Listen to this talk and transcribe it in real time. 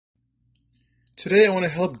Today I want to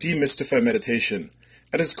help demystify meditation.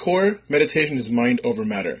 At its core, meditation is mind over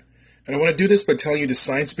matter. And I want to do this by telling you the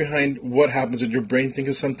science behind what happens when your brain thinks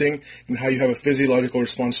of something and how you have a physiological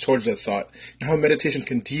response towards that thought, and how meditation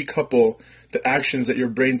can decouple the actions that your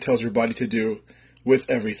brain tells your body to do with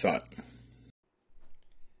every thought.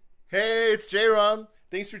 Hey, it's J-Rom.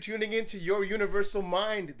 Thanks for tuning in to Your Universal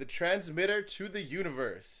Mind, the transmitter to the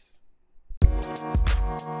universe.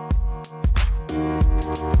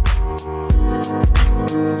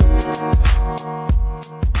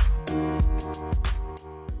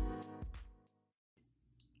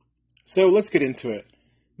 So let's get into it.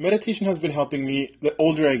 Meditation has been helping me the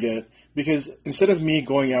older I get because instead of me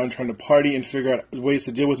going out and trying to party and figure out ways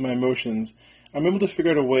to deal with my emotions, I'm able to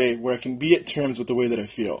figure out a way where I can be at terms with the way that I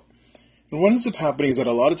feel. And what ends up happening is that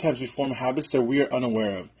a lot of times we form habits that we are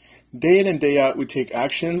unaware of. Day in and day out, we take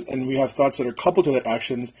actions and we have thoughts that are coupled to that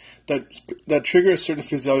actions that trigger a certain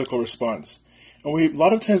physiological response. And we a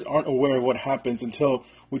lot of times aren't aware of what happens until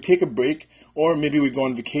we take a break, or maybe we go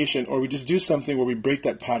on vacation, or we just do something where we break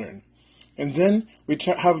that pattern. And then we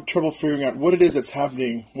have trouble figuring out what it is that's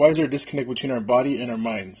happening. Why is there a disconnect between our body and our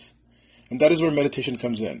minds? And that is where meditation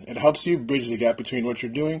comes in. It helps you bridge the gap between what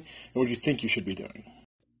you're doing and what you think you should be doing.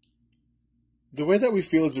 The way that we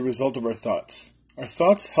feel is a result of our thoughts. Our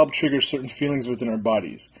thoughts help trigger certain feelings within our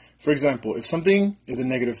bodies. For example, if something is a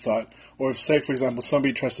negative thought, or if, say, for example,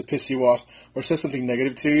 somebody tries to piss you off or says something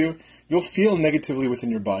negative to you, you'll feel negatively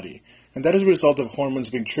within your body. And that is a result of hormones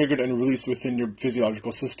being triggered and released within your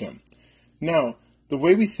physiological system. Now, the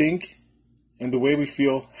way we think and the way we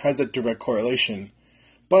feel has that direct correlation.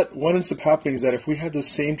 But what ends up happening is that if we have the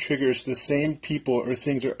same triggers, the same people or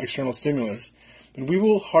things or external stimulus, then we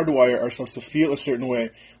will hardwire ourselves to feel a certain way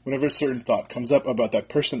whenever a certain thought comes up about that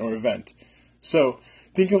person or event. So,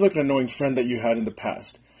 think of like an annoying friend that you had in the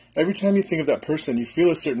past. Every time you think of that person, you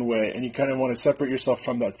feel a certain way and you kind of want to separate yourself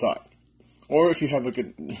from that thought. Or if you have like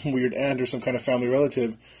a weird aunt or some kind of family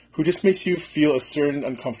relative who just makes you feel a certain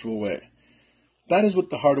uncomfortable way. That is what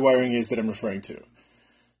the hardwiring is that I'm referring to.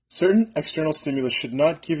 Certain external stimulus should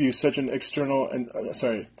not give you such an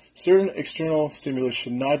certain external stimulus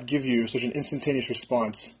should not give you such an instantaneous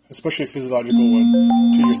response, especially a physiological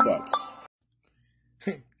one, to your thoughts.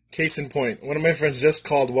 Case in point, one of my friends just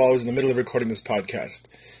called while I was in the middle of recording this podcast.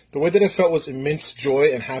 The way that I felt was immense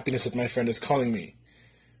joy and happiness that my friend is calling me.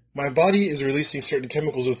 My body is releasing certain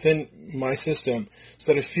chemicals within my system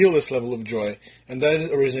so that I feel this level of joy, and that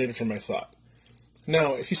is originated from my thought.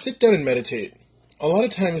 Now, if you sit down and meditate, a lot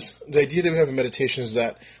of times the idea that we have in meditation is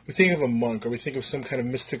that we think of a monk or we think of some kind of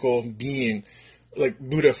mystical being, like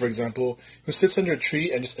Buddha, for example, who sits under a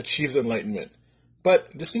tree and just achieves enlightenment.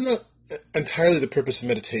 But this is not entirely the purpose of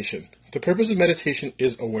meditation. The purpose of meditation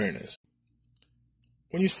is awareness.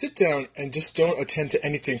 When you sit down and just don't attend to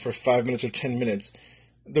anything for 5 minutes or 10 minutes,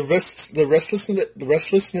 the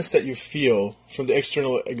restlessness that you feel from the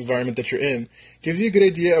external environment that you're in gives you a good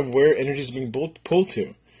idea of where energy is being pulled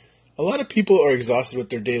to. A lot of people are exhausted with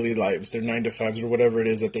their daily lives, their 9-to-5s or whatever it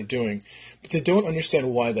is that they're doing, but they don't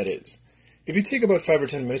understand why that is. If you take about 5 or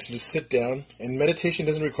 10 minutes to just sit down, and meditation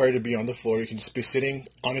doesn't require you to be on the floor, you can just be sitting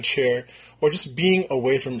on a chair or just being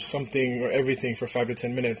away from something or everything for 5 to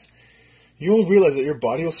 10 minutes, you'll realize that your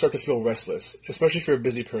body will start to feel restless, especially if you're a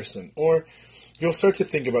busy person, or you'll start to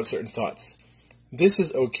think about certain thoughts. This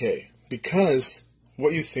is okay, because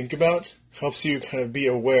what you think about helps you kind of be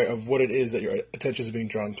aware of what it is that your attention is being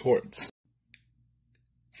drawn towards.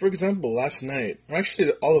 For example, last night, or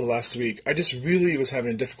actually all of last week, I just really was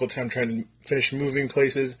having a difficult time trying to finish moving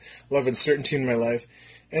places, a lot of uncertainty in my life.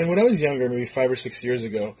 And when I was younger, maybe 5 or 6 years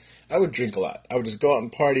ago, I would drink a lot. I would just go out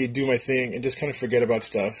and party, do my thing, and just kind of forget about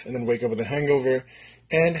stuff, and then wake up with a hangover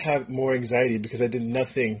and have more anxiety because I did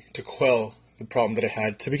nothing to quell the problem that I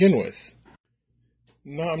had to begin with.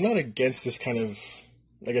 Now, I'm not against this kind of,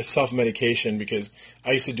 self-medication because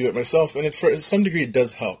I used to do it myself, and for some degree it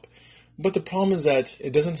does help. But the problem is that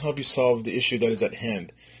it doesn't help you solve the issue that is at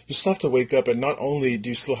hand. You still have to wake up, and not only do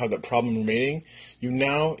you still have that problem remaining, you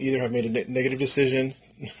now either have made a negative decision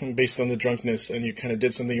based on the drunkenness, and you kind of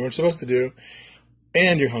did something you weren't supposed to do,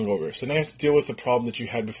 and you're hungover. So now you have to deal with the problem that you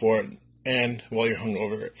had before, and while you're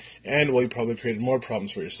hungover, and while you probably created more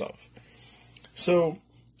problems for yourself. So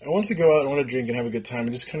I wanted to go out, I wanted to drink and have a good time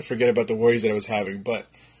and just kind of forget about the worries that I was having, but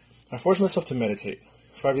I forced myself to meditate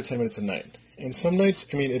 5 to 10 minutes a night. And some nights,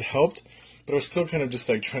 it helped, but I was still kind of just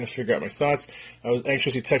trying to figure out my thoughts. I was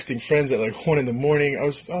anxiously texting friends at 1 in the morning. I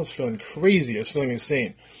was feeling crazy. I was feeling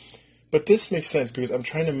insane. But this makes sense because I'm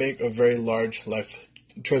trying to make a very large life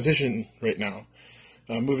transition right now.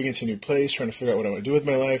 Moving into a new place, trying to figure out what I want to do with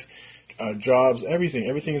my life, jobs, everything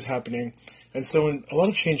is happening. And so when a lot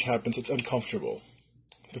of change happens, it's uncomfortable.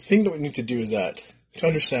 The thing that we need to do is to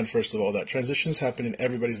understand, first of all, that transitions happen in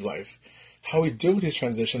everybody's life. How we deal with these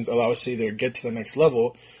transitions allow us to either get to the next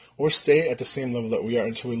level or stay at the same level that we are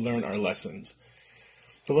until we learn our lessons.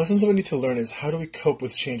 The lessons that we need to learn is how do we cope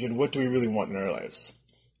with change and what do we really want in our lives.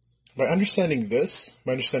 By understanding this,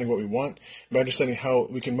 by understanding what we want, by understanding how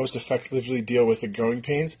we can most effectively deal with the growing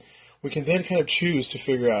pains, we can then kind of choose to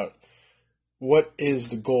figure out what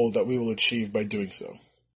is the goal that we will achieve by doing so.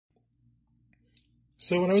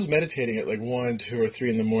 So when I was meditating at like 1, 2, or 3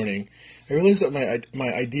 in the morning, I realized that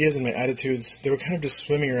my ideas and my attitudes, they were kind of just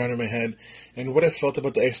swimming around in my head, and what I felt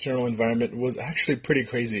about the external environment was actually pretty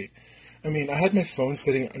crazy. I mean, I had my phone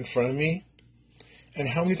sitting in front of me, and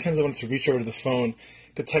how many times I wanted to reach over to the phone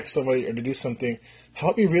to text somebody or to do something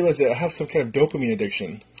helped me realize that I have some kind of dopamine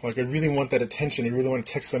addiction. Like, I really want that attention. I really want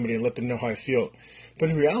to text somebody and let them know how I feel. But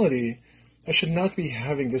in reality, I should not be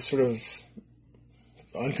having this sort of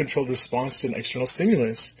uncontrolled response to an external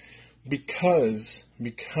stimulus because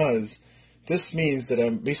this means that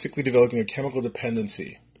I'm basically developing a chemical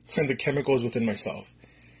dependency, and the chemical is within myself.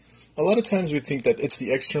 A lot of times we think that it's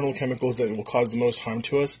the external chemicals that will cause the most harm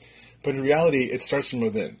to us, but in reality, it starts from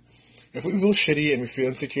within. If we feel shitty and we feel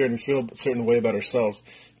insecure and we feel a certain way about ourselves,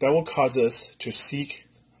 that will cause us to seek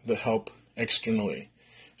the help externally.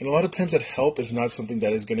 And a lot of times that help is not something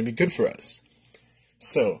that is going to be good for us.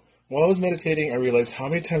 So, while I was meditating, I realized how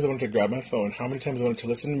many times I wanted to grab my phone, how many times I wanted to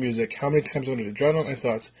listen to music, how many times I wanted to drown out my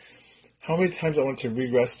thoughts, how many times I wanted to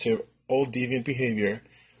regress to old deviant behavior.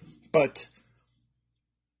 But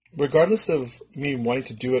regardless of me wanting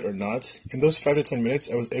to do it or not, in those 5 to 10 minutes,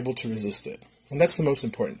 I was able to resist it. And that's the most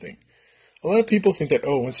important thing. A lot of people think that,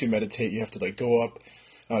 once you meditate, you have to go up,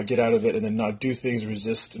 get out of it, and then not do things,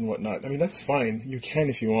 resist and whatnot. I mean, that's fine. You can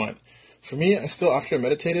if you want. For me, after I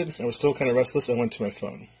meditated, I was still kind of restless. I went to my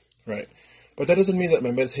phone, right? But that doesn't mean that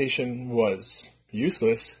my meditation was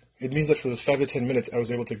useless. It means that for those 5 to 10 minutes, I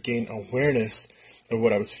was able to gain awareness of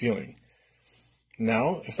what I was feeling.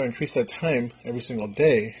 Now, if I increase that time every single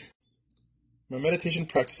day, my meditation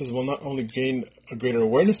practices will not only gain a greater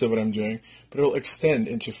awareness of what I'm doing, but it will extend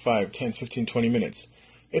into 5, 10, 15, 20 minutes.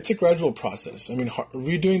 It's a gradual process. I mean,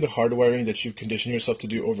 redoing the hardwiring that you've conditioned yourself to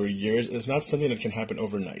do over years is not something that can happen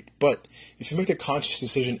overnight. But if you make a conscious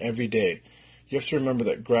decision every day, you have to remember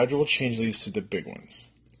that gradual change leads to the big ones.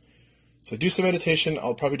 So do some meditation.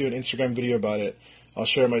 I'll probably do an Instagram video about it. I'll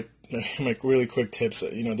share my really quick tips.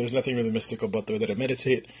 There's nothing really mystical about the way that I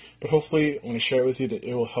meditate, but hopefully when I share it with you, that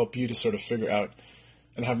it will help you to sort of figure out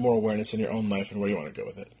and have more awareness in your own life and where you want to go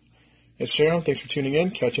with it. It's Sharon. Thanks for tuning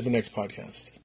in. Catch you at the next podcast.